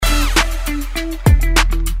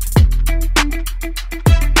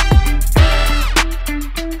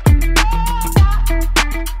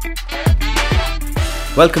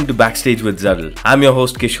Welcome to Backstage with Zadal. I'm your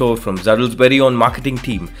host Kishore from Zadal's very own marketing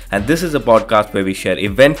team, and this is a podcast where we share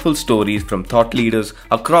eventful stories from thought leaders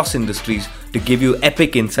across industries to give you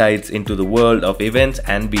epic insights into the world of events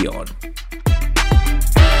and beyond.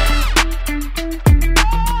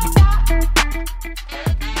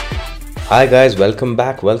 Hi guys, welcome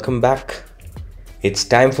back. It's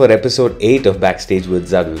time for episode 8 of Backstage with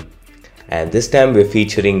Zadal, and this time we're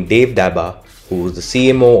featuring Dave Dabbah, who is the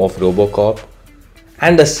CMO of Robocorp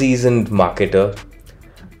and a seasoned marketer.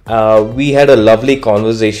 We had a lovely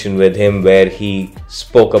conversation with him where he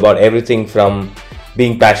spoke about everything from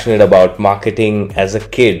being passionate about marketing as a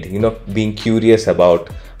kid, being curious about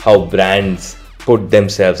how brands put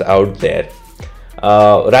themselves out there.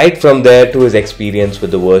 Right from there to his experience with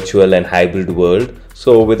the virtual and hybrid world.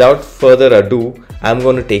 So without further ado, I'm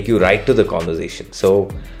going to take you right to the conversation. So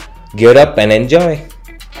gear up and enjoy.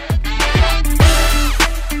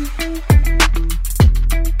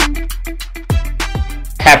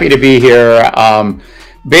 Happy to be here.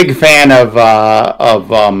 Big fan of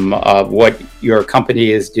what your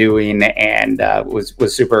company is doing, and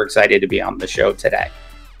was super excited to be on the show today.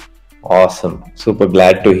 Awesome. Super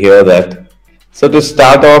glad to hear that. So to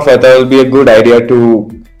start off, I thought it would be a good idea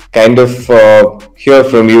to kind of hear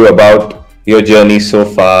from you about your journey so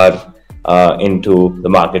far into the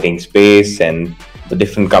marketing space and the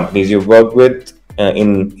different companies you've worked with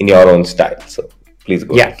in your own style. So please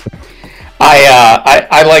go ahead.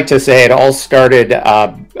 I like to say it all started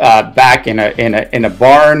back in a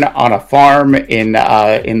barn on a farm in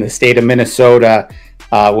the state of Minnesota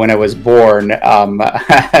when I was born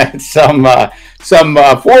some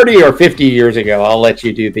 40 or 50 years ago. I'll let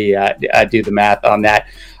you do the math on that.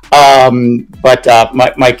 But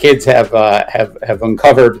my kids have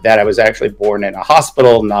uncovered that I was actually born in a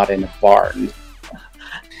hospital, not in a barn.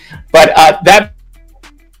 But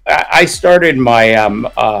I started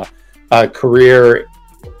my career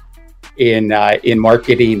in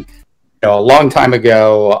marketing, a long time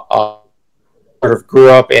ago. Sort of grew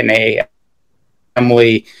up in a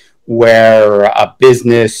family where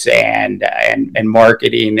business and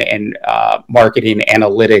marketing and marketing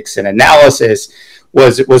analytics and analysis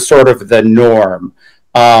was sort of the norm.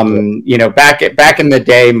 Back in the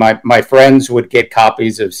day, my friends would get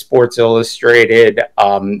copies of Sports Illustrated.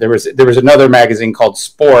 There was another magazine called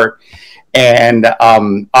Sport. And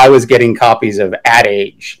I was getting copies of Ad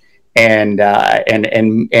Age and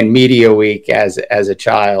Media Week as a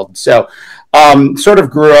child. So sort of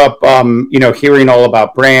grew up, hearing all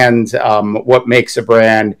about brands, what makes a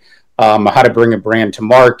brand, how to bring a brand to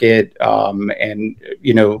market, and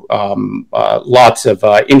lots of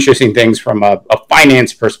interesting things from a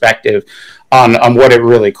finance perspective on what it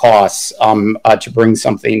really costs to bring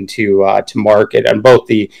something to market on both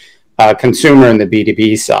the consumer and the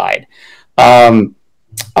B2B side.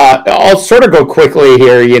 I'll sort of go quickly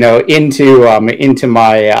here, into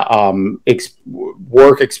my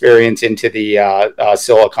work experience into the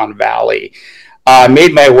Silicon Valley.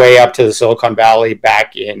 Made my way up to the Silicon Valley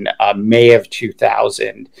back in May of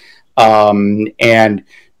 2000, and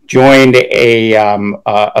joined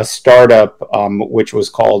a startup which was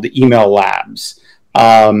called Email Labs,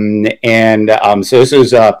 so this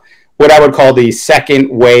was what I would call the second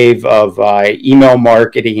wave of email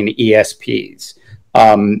marketing ESPs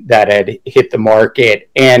that had hit the market.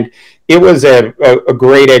 And it was a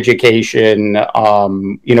great education,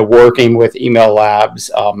 working with Email Labs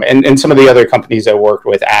and some of the other companies I worked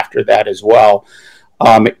with after that as well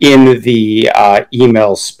in the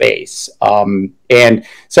email space. And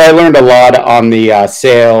so I learned a lot on the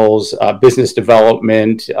sales, business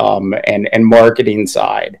development, and marketing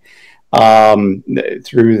side.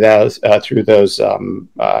 Through those 8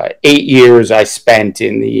 years I spent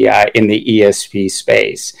in the ESP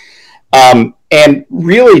space, and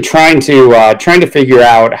really trying to figure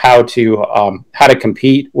out how to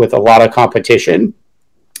compete with a lot of competition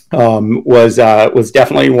was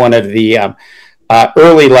definitely one of the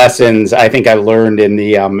early lessons I think I learned in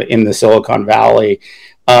the Silicon Valley.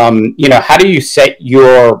 How do you set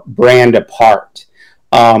your brand apart?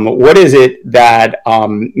 What is it that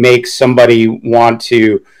makes somebody want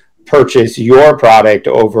to purchase your product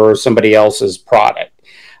over somebody else's product?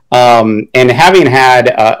 And having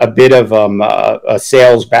had a bit of a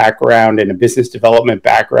sales background and a business development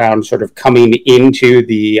background, sort of coming into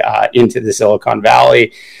the Silicon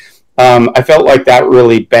Valley, I felt like that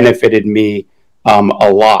really benefited me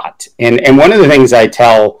a lot. And one of the things I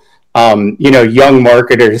tell young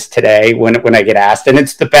marketers today when I get asked, and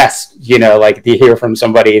it's the best, like to hear from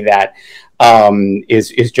somebody that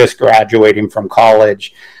is just graduating from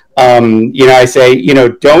college. I say,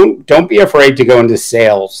 don't be afraid to go into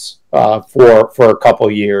sales for a couple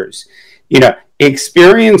years.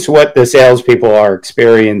 Experience what the salespeople are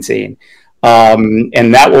experiencing,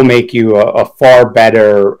 and that will make you a far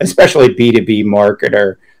better, especially B2B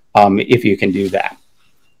marketer, if you can do that.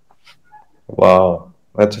 Wow,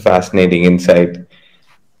 that's a fascinating insight.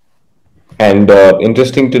 And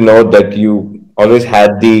interesting to note that you always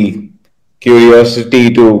had the curiosity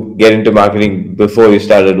to get into marketing before you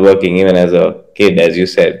started working, even as a kid, as you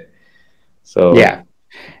said. So Yeah,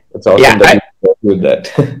 it's awesome yeah, that you with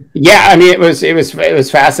that. yeah. I mean, it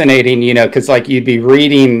was fascinating, because like you'd be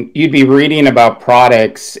reading about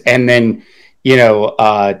products, and then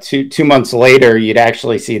 2 months later, you'd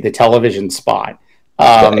actually see the television spot,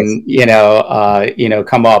 Nice.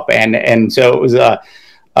 come up, and so it was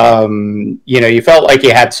you felt like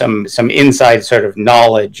you had some inside sort of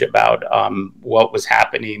knowledge about what was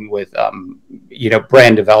happening with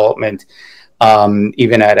brand development,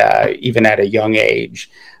 even at a young age.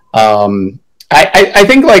 I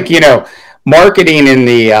think, like, marketing in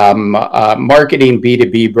the marketing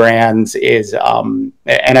B2B brands is, and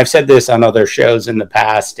I've said this on other shows in the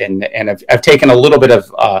past, and I've taken a little bit of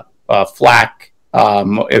flack,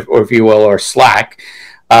 if you will, or slack,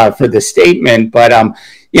 for the statement, but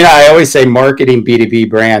I always say marketing B2B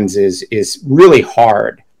brands is really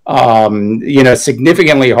hard.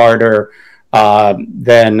 Significantly harder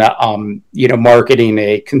than marketing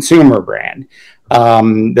a consumer brand.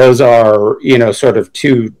 Those are sort of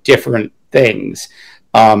two different things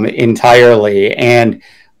entirely, and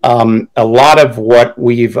a lot of what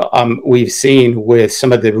we've seen with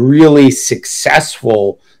some of the really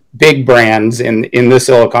successful big brands in the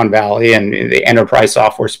Silicon Valley and the enterprise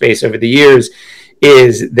software space over the years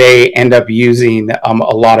is they end up using a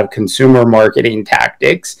lot of consumer marketing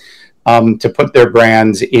tactics to put their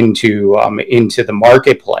brands into the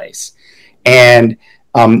marketplace, and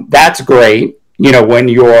that's great. When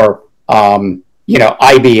you're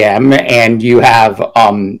IBM and you have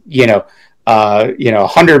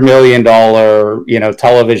 $100 million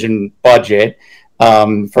television budget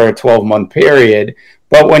for a 12-month period.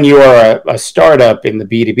 But when you are a startup in the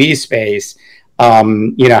B2B space, how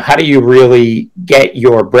do you really get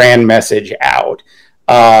your brand message out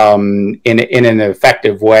in an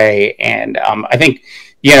effective way? And I think,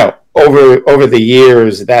 over the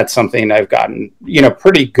years, that's something I've gotten,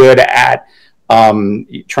 pretty good at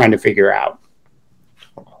trying to figure out.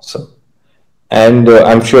 Awesome. And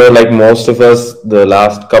I'm sure, like most of us, the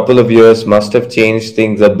last couple of years must have changed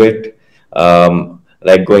things a bit.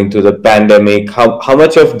 Like going through the pandemic, how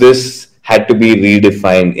much of this had to be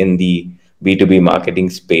redefined in the B2B marketing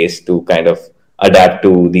space to kind of adapt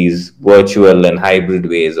to these virtual and hybrid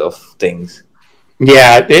ways of things?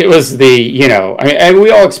 Yeah, it was I mean, and we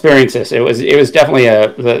all experienced this. It was definitely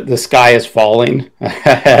the sky is falling,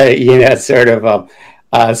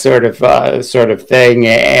 sort of thing.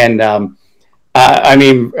 And I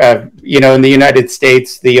mean, in the United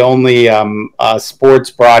States, the only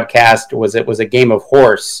sports broadcast was a game of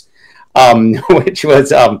horse, which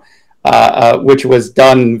was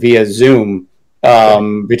done via Zoom,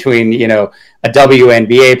 between a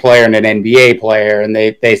WNBA player and an NBA player, and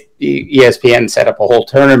they ESPN set up a whole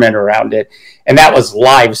tournament around it, and that was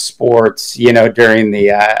live sports, during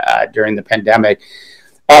the pandemic.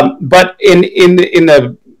 But in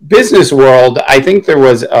the business world, I think there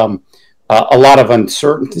was a lot of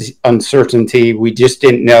uncertainty. We just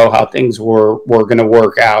didn't know how things were going to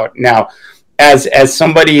work out. Now, as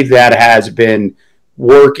somebody that has been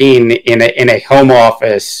working in a home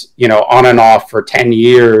office, on and off for 10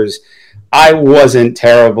 years, I wasn't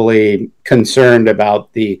terribly concerned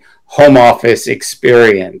about the home office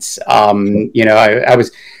experience. I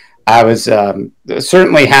was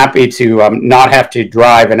certainly happy to not have to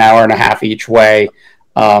drive an hour and a half each way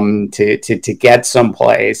to get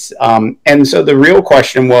someplace. And so the real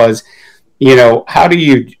question was, how do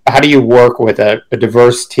you work with a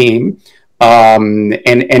diverse team,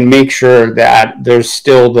 and make sure that there's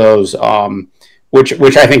still those,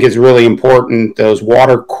 which I think is really important, those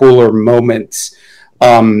water cooler moments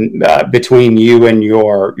between you and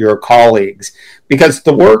your colleagues, because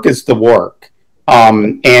the work is the work.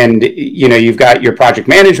 And you've got your project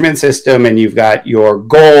management system, and you've got your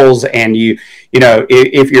goals, and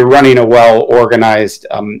if you're running a well organized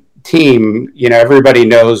team, everybody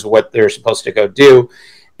knows what they're supposed to go do,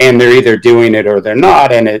 and they're either doing it or they're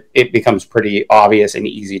not, and it becomes pretty obvious and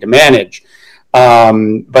easy to manage.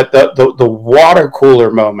 But the water cooler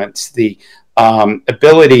moments, the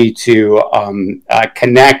ability to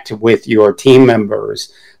connect with your team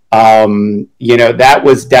members, that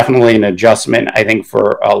was definitely an adjustment, I think,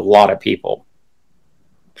 for a lot of people.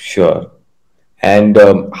 Sure. And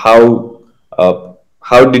how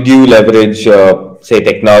how did you leverage, say,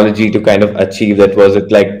 technology to kind of achieve that? Was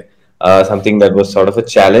it like something that was sort of a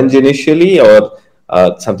challenge initially, or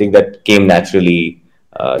something that came naturally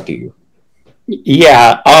to you?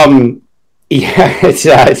 Yeah, yeah,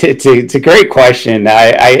 it's a great question.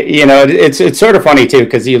 It's sort of funny too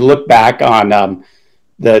because you look back on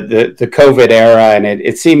the COVID era, and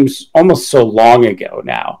it seems almost so long ago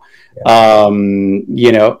now. And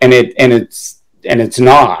it's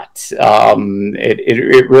not.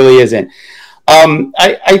 It really isn't.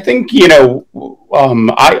 I think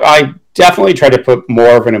I definitely try to put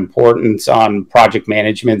more of an importance on project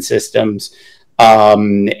management systems,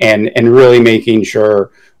 and really making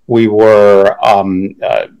sure we were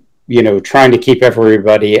trying to keep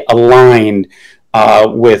everybody aligned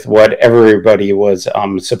with what everybody was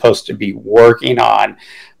supposed to be working on.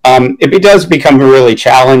 It does become really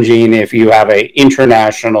challenging if you have an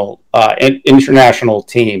international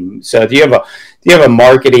team. So if you have a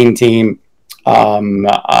marketing team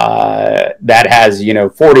that has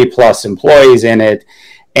 40 plus employees in it,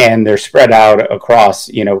 and they're spread out across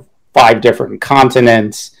 5 different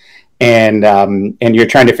continents, and you're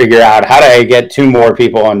trying to figure out how do I get 2 more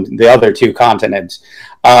people on the other 2 continents,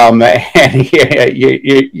 and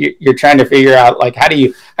you're trying to figure out like how do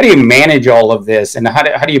you manage all of this, and how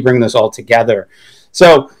do you bring this all together.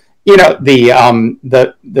 So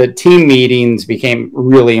the team meetings became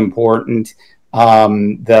really important.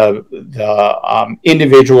 The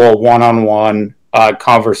individual one-on-one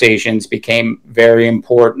conversations became very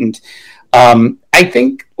important. I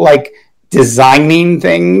think like designing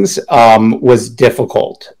things was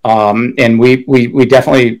difficult, and we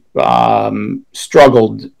definitely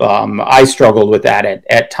struggled. I struggled with that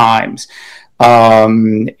at times,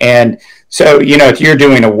 and so if you're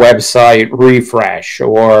doing a website refresh,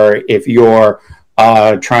 or if you're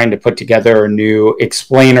trying to put together a new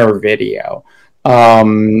explainer video,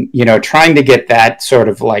 trying to get that sort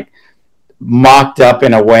of like mocked up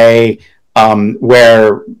in a way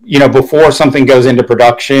where before something goes into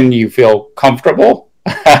production, you feel comfortable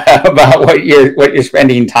about what you're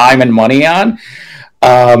spending time and money on,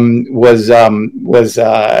 was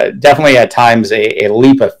definitely at times a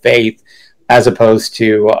leap of faith, as opposed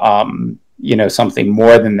to something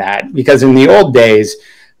more than that. Because in the old days,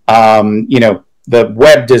 the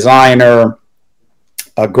web designer,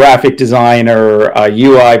 a graphic designer, a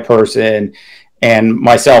UI person, and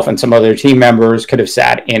myself and some other team members could have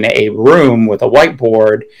sat in a room with a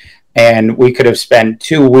whiteboard, and we could have spent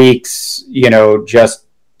 2 weeks, just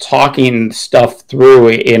talking stuff through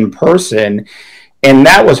in person. And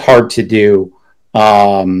that was hard to do,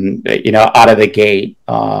 out of the gate,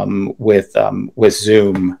 with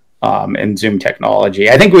Zoom, and Zoom technology.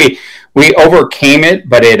 I think we overcame it,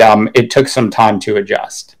 but it took some time to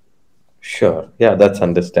adjust. Sure. Yeah, that's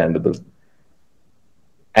understandable.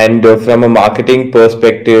 And from a marketing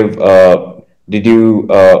perspective, did you,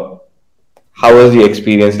 how was the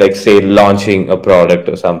experience, like, say, launching a product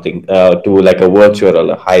or something to like a virtual or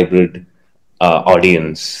a hybrid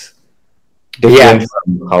audience? Different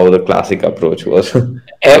from how the classic approach was. Truthfully,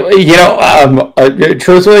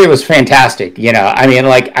 it was fantastic. I mean,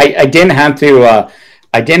 like I didn't have to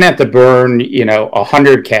burn,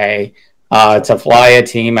 $100K to fly a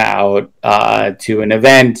team out to an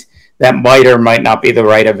event that might or might not be the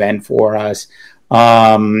right event for us.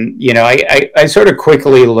 I sort of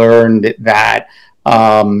quickly learned that,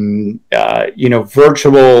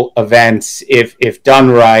 virtual events, if done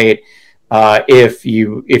right, if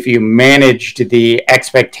you managed the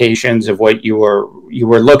expectations of what you were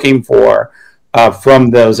looking for from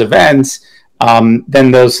those events,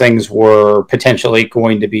 then those things were potentially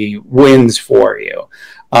going to be wins for you.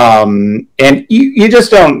 And you just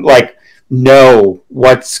don't know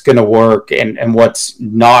what's going to work and what's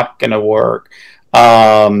not going to work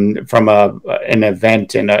from an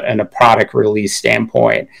event and a product release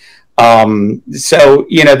standpoint. So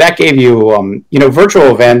that gave you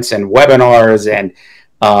virtual events and webinars, and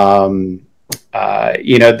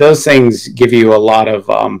those things give you a lot of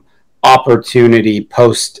opportunity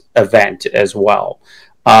post event as well.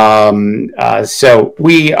 So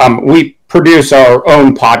we produce our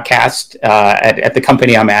own podcast at the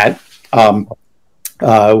company I'm at,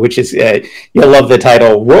 which is you'll love the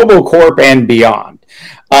title, Robocorp and Beyond.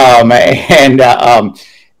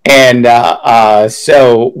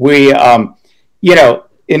 So we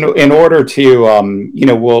in order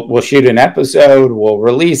to we'll shoot an episode, we'll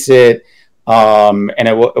release it, and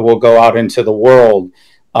it will go out into the world.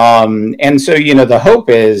 And so the hope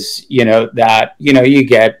is that you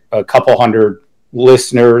get a couple hundred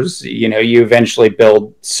listeners, you eventually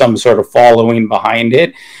build some sort of following behind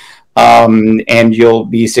it, and you'll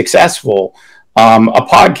be successful. A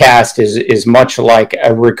podcast is much like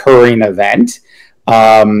a recurring event.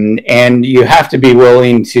 And you have to be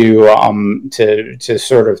willing to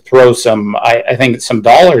sort of throw some, I think, some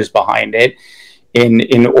dollars behind it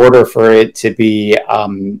in order for it to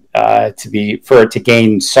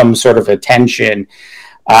gain some sort of attention,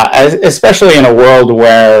 especially in a world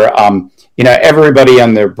where everybody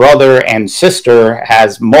and their brother and sister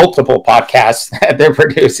has multiple podcasts that they're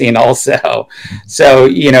producing also. So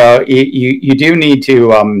you do need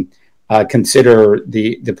to consider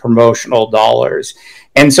the promotional dollars.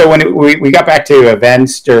 And so when we got back to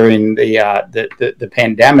events during the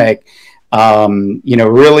pandemic,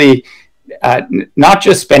 really not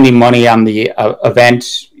just spending money on the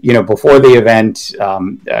event, before the event,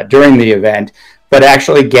 during the event, but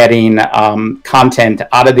actually getting content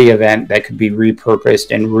out of the event that could be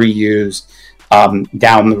repurposed and reused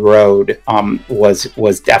down the road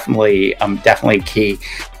was definitely key.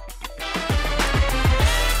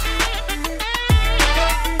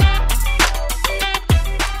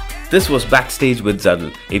 This was Backstage with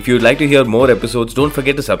Zadal. If you'd like to hear more episodes, don't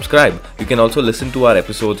forget to subscribe. You can also listen to our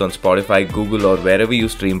episodes on Spotify, Google, or wherever you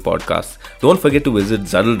stream podcasts. Don't forget to visit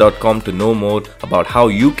zadal.com to know more about how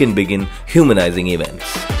you can begin humanizing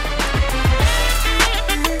events.